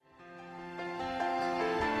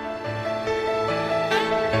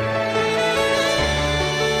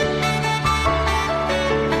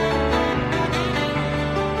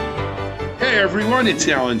everyone, it's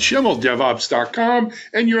Alan Schimmel, DevOps.com,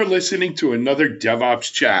 and you're listening to another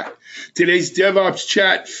DevOps Chat. Today's DevOps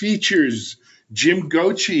Chat features Jim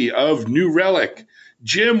Gochi of New Relic.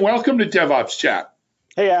 Jim, welcome to DevOps Chat.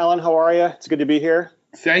 Hey, Alan, how are you? It's good to be here.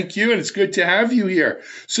 Thank you, and it's good to have you here.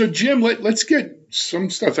 So, Jim, let's get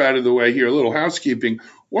some stuff out of the way here, a little housekeeping.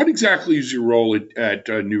 What exactly is your role at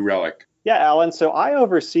New Relic? Yeah, Alan, so I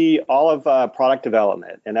oversee all of product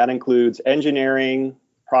development, and that includes engineering,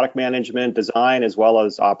 product management, design, as well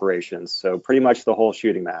as operations. So pretty much the whole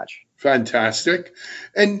shooting match. Fantastic.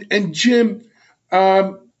 And Jim,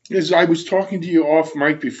 as I was talking to you off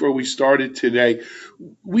mic before we started today,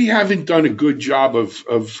 we haven't done a good job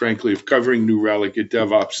frankly, of covering New Relic at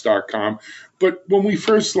DevOps.com. But when we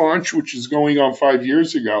first launched, which is going on 5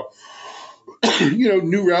 years ago,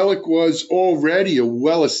 New Relic was already a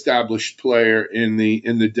well-established player in the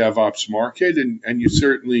DevOps market, and you're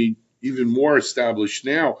certainly even more established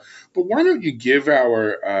now. But why don't you give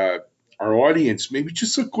our audience maybe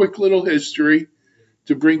just a quick little history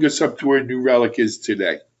to bring us up to where New Relic is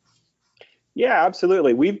today? Yeah,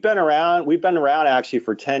 absolutely. We've been around actually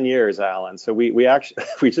for 10 years, Alan. So we actually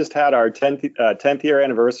we just had our 10th year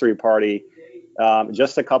anniversary party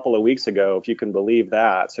just a couple of weeks ago, if you can believe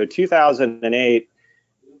that. So 2008.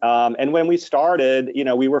 And when we started,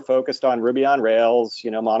 we were focused on Ruby on Rails,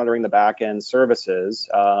 monitoring the backend services,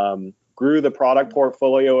 grew the product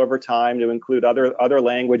portfolio over time to include other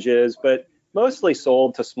languages, but mostly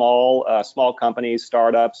sold to small companies,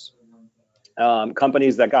 startups,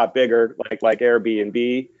 companies that got bigger, like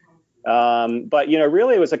Airbnb. But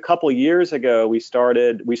really, it was a couple years ago we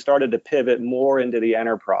started to pivot more into the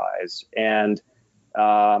enterprise, and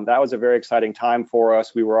that was a very exciting time for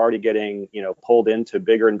us. We were already getting pulled into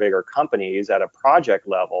bigger and bigger companies at a project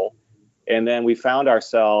level, and then we found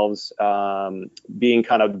ourselves being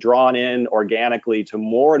kind of drawn in organically to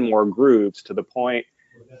more and more groups, to the point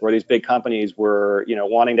where these big companies were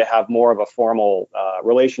wanting to have more of a formal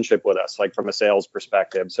relationship with us, like from a sales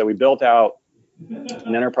perspective. So we built out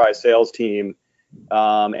an enterprise sales team,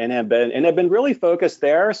 and have been really focused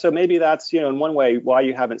there. So maybe that's in one way why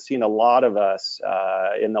you haven't seen a lot of us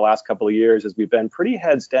in the last couple of years, is we've been pretty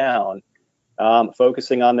heads down,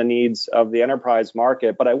 focusing on the needs of the enterprise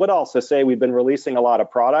market. But I would also say we've been releasing a lot of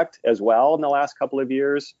product as well in the last couple of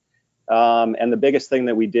years. And the biggest thing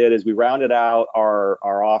that we did is we rounded out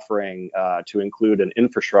our offering to include an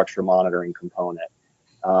infrastructure monitoring component.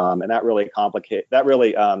 And that really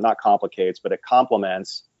not complicates, but it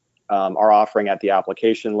complements our offering at the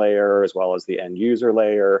application layer as well as the end user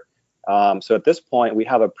layer. So at this point, we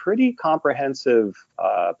have a pretty comprehensive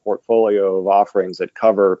portfolio of offerings that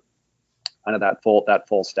cover kind of that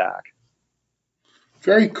full stack.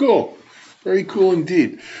 Very cool. Very cool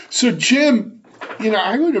indeed. So Jim,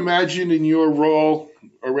 I would imagine in your role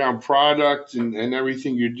around product and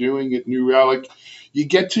everything you're doing at New Relic, you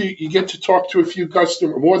get to talk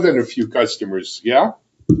to more than a few customers, yeah?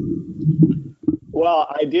 Well,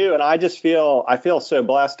 I do, and I feel so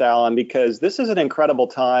blessed, Alan, because this is an incredible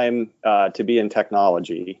time to be in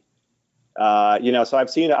technology. So I've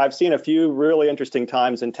seen a few really interesting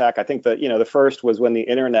times in tech. I think that the first was when the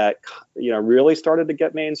internet really started to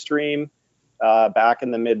get mainstream back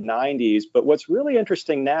in the mid 90s. But what's really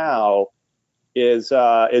interesting now is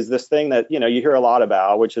this thing that you hear a lot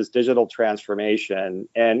about, which is digital transformation,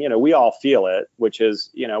 and we all feel it, which is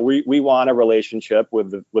we want a relationship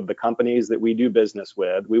with the companies that we do business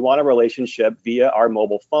with. We want a relationship via our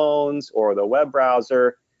mobile phones or the web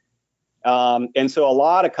browser, and so a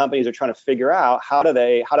lot of companies are trying to figure out how do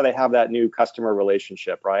they have that new customer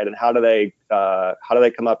relationship, right? And how do they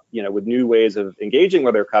come up with new ways of engaging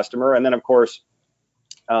with their customer, and then of course.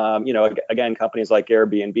 Again, companies like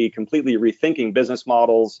Airbnb completely rethinking business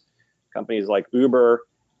models, companies like Uber.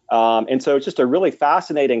 And so it's just a really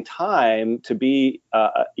fascinating time to be,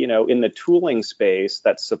 in the tooling space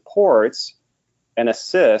that supports and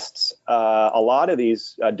assists a lot of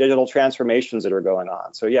these digital transformations that are going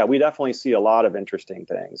on. So, yeah, we definitely see a lot of interesting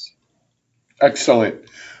things. Excellent.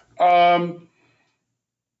 So,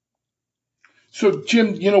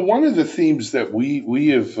 Jim, one of the themes that we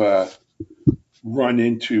have run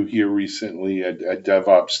into here recently at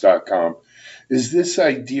DevOps.com is this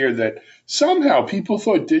idea that somehow people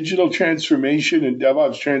thought digital transformation and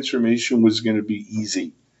DevOps transformation was going to be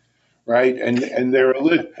easy, right? And they're a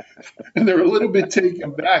little bit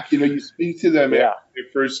taken back. You speak to them after their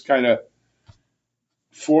first kind of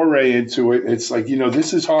foray into it. It's like,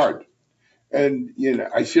 this is hard. And,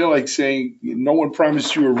 I feel like saying no one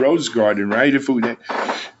promised you a rose garden, right? If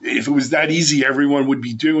it was that easy, everyone would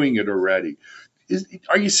be doing it already.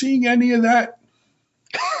 Are you seeing any of that?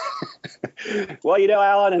 Well,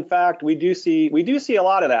 Alan, in fact, we do see a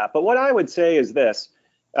lot of that. But what I would say is this: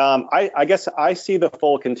 I guess I see the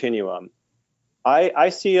full continuum. I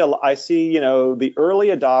see the early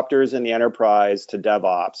adopters in the enterprise to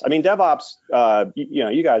DevOps. I mean, DevOps.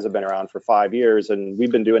 You guys have been around for 5 years, and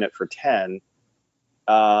we've been doing it for 10.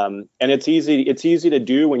 And it's easy to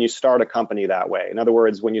do when you start a company that way. In other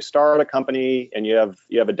words, when you start a company and you have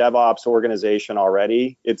a DevOps organization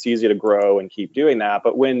already, it's easy to grow and keep doing that.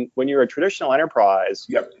 But when you're a traditional enterprise,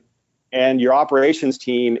 Yep. and your operations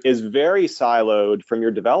team is very siloed from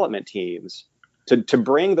your development teams, to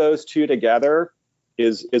bring those two together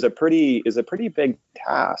is a pretty big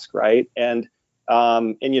task, right? And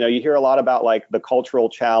you hear a lot about like the cultural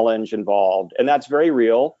challenge involved, and that's very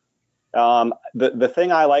real. The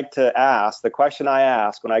thing I like to ask, the question I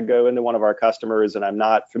ask when I go into one of our customers and I'm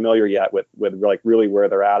not familiar yet with like really where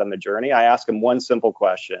they're at in the journey, I ask them one simple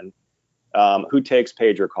question: who takes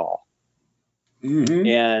pager call? Mm-hmm.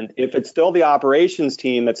 And if it's still the operations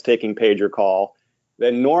team that's taking pager call,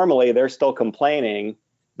 then normally they're still complaining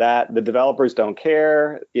that the developers don't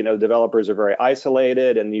care. Developers are very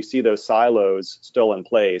isolated, and you see those silos still in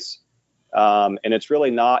place. And it's really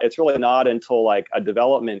not until like a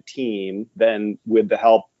development team, then with the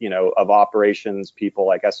help, of operations people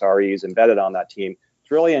like SREs embedded on that team, it's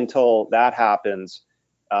really until that happens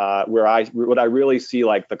where I really see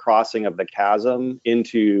like the crossing of the chasm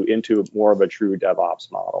into more of a true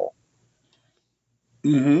DevOps model.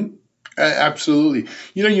 Mm-hmm. Absolutely.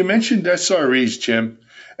 You mentioned SREs, Jim,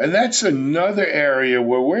 and that's another area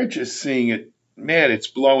where we're just seeing it. Man, it's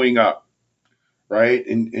blowing up, right?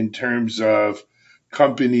 In terms of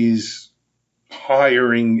companies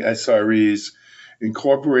hiring SREs,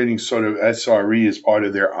 incorporating sort of SRE as part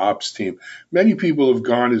of their ops team. Many people have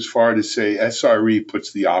gone as far to say SRE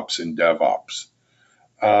puts the ops in DevOps.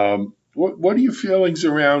 What are your feelings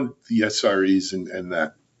around the SREs and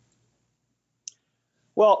that?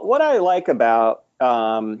 Well, what I like about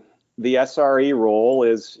the SRE role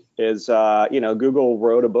is Google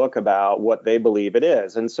wrote a book about what they believe it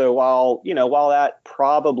is, and so while that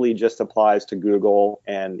probably just applies to Google,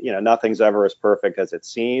 and nothing's ever as perfect as it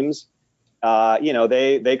seems,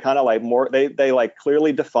 they kind of like more they like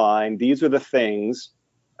clearly define these are the things,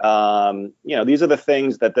 these are the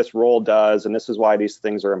things that this role does, and this is why these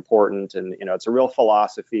things are important, and it's a real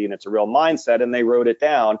philosophy and it's a real mindset, and they wrote it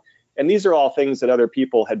down. And these are all things that other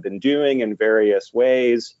people had been doing in various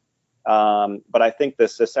ways. But I think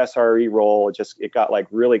this SRE role, it got like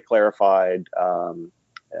really clarified,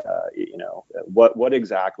 what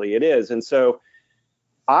exactly it is. And so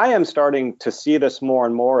I am starting to see this more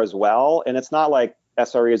and more as well. And it's not like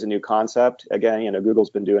SRE is a new concept. Again, Google's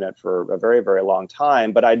been doing it for a very, very long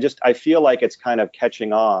time, but I feel like it's kind of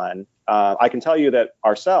catching on. I can tell you that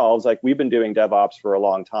ourselves, like we've been doing DevOps for a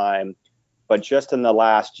long time, but just in the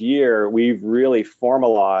last year, we've really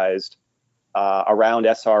formalized around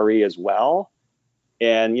SRE as well.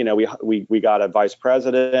 And we got a vice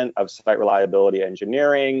president of site reliability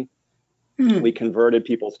engineering. We converted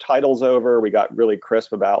people's titles over. We got really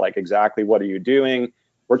crisp about like exactly what are you doing.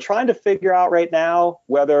 We're trying to figure out right now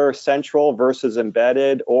whether central versus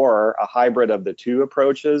embedded or a hybrid of the two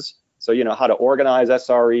approaches. So how to organize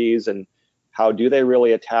SREs and how do they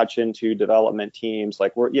really attach into development teams?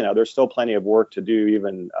 Like there's still plenty of work to do,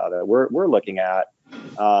 even that we're looking at.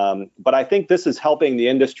 But I think this is helping the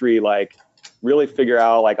industry like really figure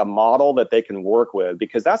out like a model that they can work with,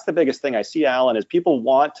 because that's the biggest thing I see, Alan, is people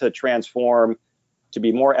want to transform to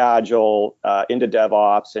be more agile into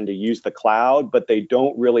DevOps and to use the cloud, but they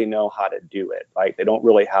don't really know how to do it. Right? They don't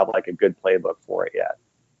really have like a good playbook for it yet.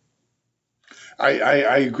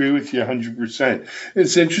 I agree with you 100%.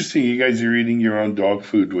 It's interesting. You guys are eating your own dog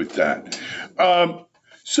food with that.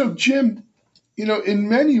 So, Jim, in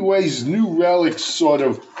many ways, New Relic sort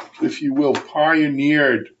of, if you will,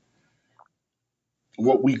 pioneered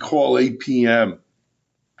what we call APM.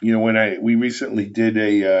 We recently did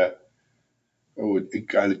it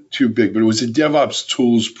got too big, but it was a DevOps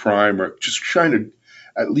tools primer, just trying to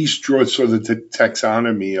at least draw sort of the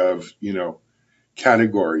taxonomy of,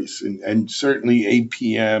 categories, and certainly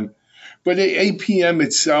APM, but APM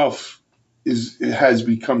itself has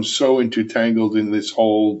become so intertangled in this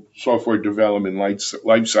whole software development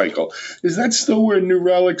life cycle. Is that still where New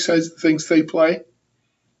Relic thinks they play?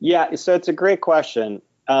 Yeah, so it's a great question.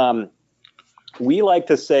 We like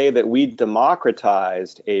to say that we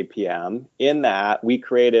democratized APM in that we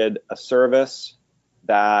created a service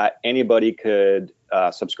that anybody could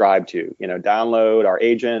subscribe to, download our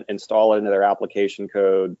agent, install it into their application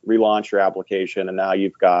code, relaunch your application, and now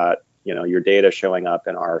you've got, your data showing up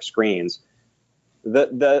in our screens.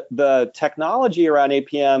 The technology around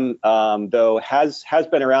APM, though, has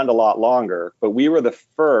been around a lot longer, but we were the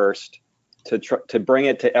first to bring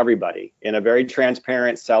it to everybody in a very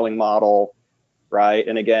transparent selling model, right?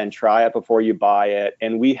 And again, try it before you buy it.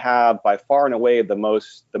 And we have by far and away the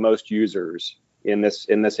most users in this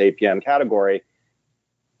APM category.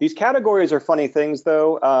 These categories are funny things,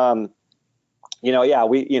 though.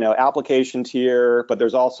 Application tier, but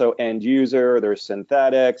there's also end user, there's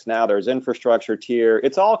synthetics, now there's infrastructure tier.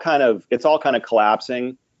 It's all kind of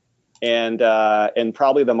collapsing, and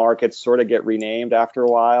probably the markets sort of get renamed after a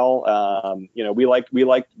while. We like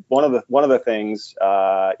one of the things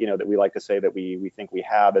that we like to say that we think we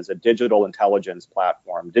have is a digital intelligence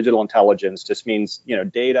platform. Digital intelligence just means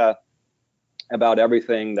data about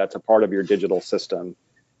everything that's a part of your digital system.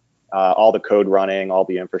 All the code running, all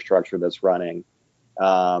the infrastructure that's running.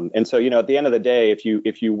 And so, at the end of the day, if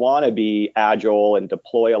you want to be agile and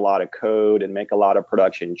deploy a lot of code and make a lot of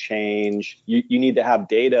production change, you need to have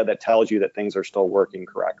data that tells you that things are still working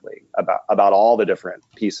correctly about all the different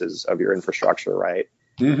pieces of your infrastructure, right?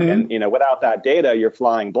 Mm-hmm. And, without that data, you're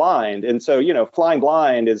flying blind. And so, flying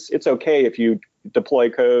blind it's okay if you deploy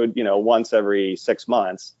code, once every 6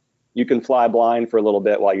 months. You can fly blind for a little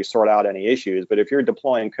bit while you sort out any issues. But if you're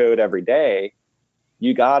deploying code every day,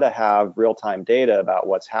 you got to have real-time data about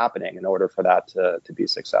what's happening in order for that to be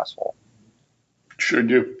successful. Sure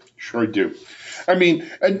do. I mean,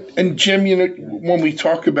 and Jim, when we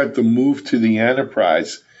talk about the move to the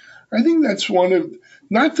enterprise, I think that's one of,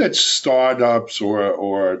 not that startups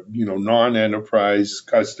or non-enterprise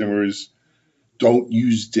customers don't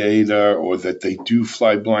use data or that they do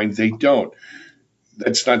fly blind. They don't.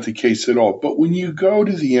 That's not the case at all. But when you go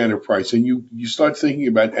to the enterprise and you start thinking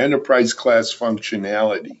about enterprise class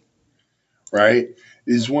functionality, right,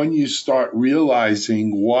 is when you start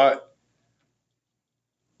realizing what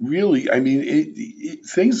really, I mean,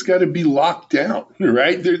 things got to be locked down,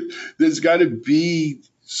 right? There's got to be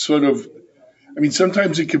sort of, I mean,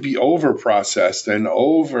 sometimes it could be over processed and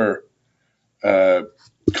over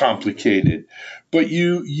complicated, but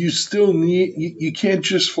you still need, you can't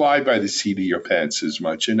just fly by the seat of your pants as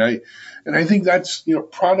much. And I think that's,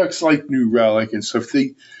 products like New Relic and stuff,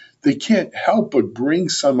 they can't help but bring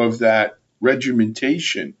some of that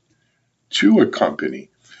regimentation to a company.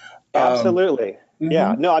 Absolutely.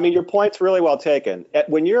 Yeah, no, I mean, your point's really well taken.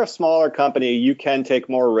 When you're a smaller company, you can take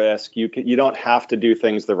more risk. You don't have to do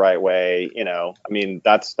things the right way. I mean,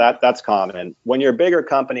 that's common. When you're a bigger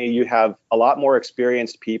company, you have a lot more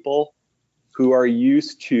experienced people who are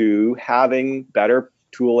used to having better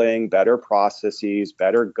tooling, better processes,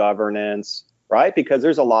 better governance, right? Because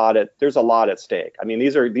there's a lot at stake. I mean,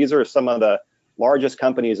 these are some of the largest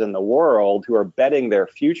companies in the world who are betting their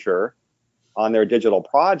future on their digital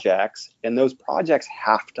projects, and those projects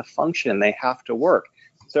have to function. They have to work.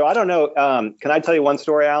 So I don't know. Can I tell you one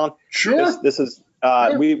story, Alan? Sure. It's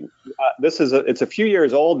a few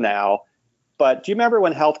years old now, but do you remember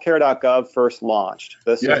when healthcare.gov first launched?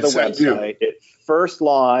 This is the website. It first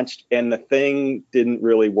launched, and the thing didn't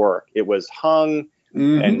really work. It was hung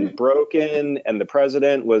and broken, and the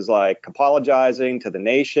president was like apologizing to the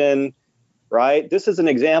nation. Right. This is an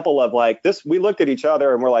example of like this. We looked at each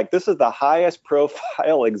other and we're like, this is the highest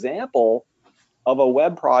profile example of a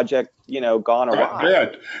web project, gone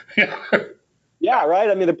awry. Yeah. Right.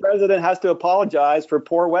 I mean, the president has to apologize for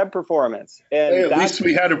poor web performance. And at least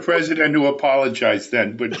we had a president who apologized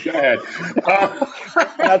then. But go ahead.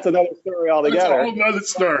 That's another story altogether. That's a whole other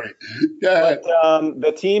story. Go ahead. But,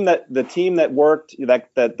 the team that worked,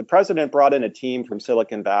 that the president brought in a team from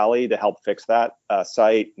Silicon Valley to help fix that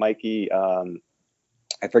site. Mikey,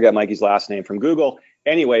 I forget Mikey's last name, from Google.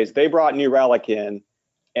 Anyways, they brought New Relic in.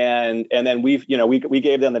 And then we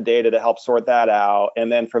gave them the data to help sort that out. And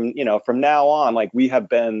then from now on, like we have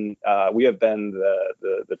been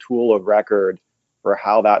the tool of record for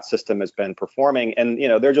how that system has been performing. And,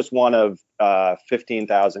 they're just one of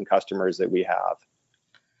 15,000 customers that we have.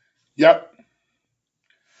 Yep.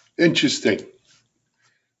 Interesting.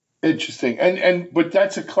 But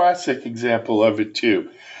that's a classic example of it too.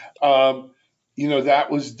 That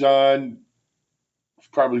was done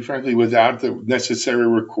probably, frankly, without the necessary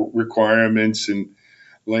requirements and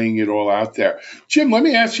laying it all out there. Jim, let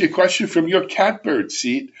me ask you a question from your catbird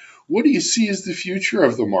seat. What do you see as the future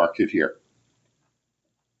of the market here?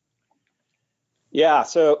 Yeah,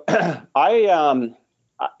 so I,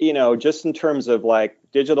 just in terms of like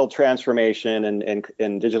digital transformation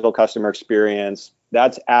and digital customer experience,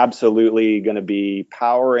 that's absolutely going to be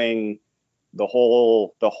powering the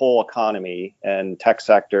whole economy and tech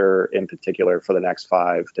sector in particular for the next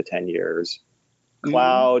 5 to 10 years.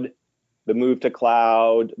 Cloud, the move to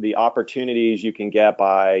cloud, the opportunities you can get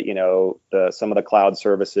by, some of the cloud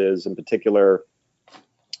services in particular.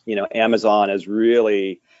 Amazon is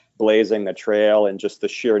really blazing the trail, and just the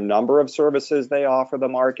sheer number of services they offer the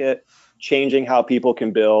market, changing how people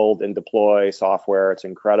can build and deploy software. It's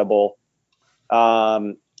incredible.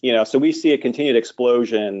 So we see a continued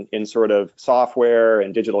explosion in sort of software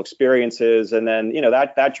and digital experiences. And then,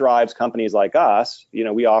 that drives companies like us.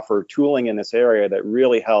 We offer tooling in this area that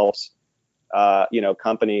really helps,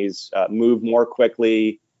 companies move more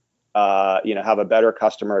quickly, have a better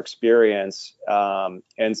customer experience.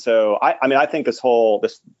 And so, I think the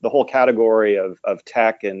whole category of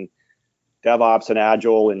tech and DevOps and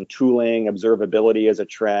Agile and tooling, observability as a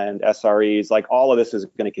trend, SREs, like all of this is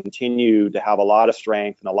going to continue to have a lot of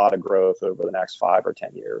strength and a lot of growth over the next 5 or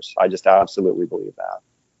 10 years. I just absolutely believe that.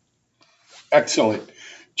 Excellent.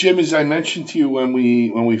 Jim, as I mentioned to you when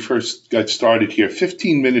we first got started here,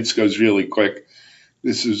 15 minutes goes really quick.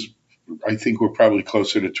 I think we're probably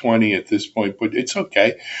closer to 20 at this point, but it's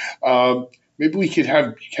okay. Maybe we could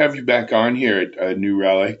have you back on here at New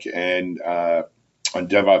Relic and on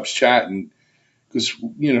DevOps Chat, and because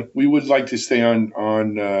we would like to stay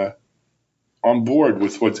on board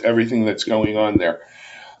with everything that's going on there.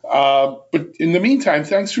 But in the meantime,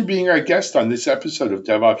 thanks for being our guest on this episode of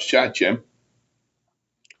DevOps Chat, Jim.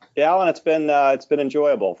 Yeah, Alan, it's been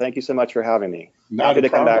enjoyable. Thank you so much for having me. Not Happy a to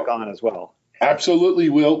come problem. back on as well. Absolutely,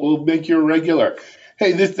 we'll make you a regular.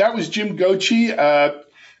 Hey, that was Jim Gochi.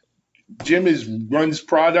 Jim runs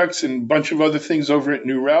products and a bunch of other things over at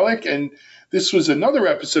New Relic, and this was another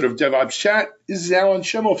episode of DevOps Chat. This is Alan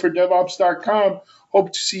Schimmel for DevOps.com.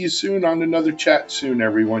 Hope to see you soon on another chat soon,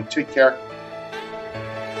 everyone. Take care.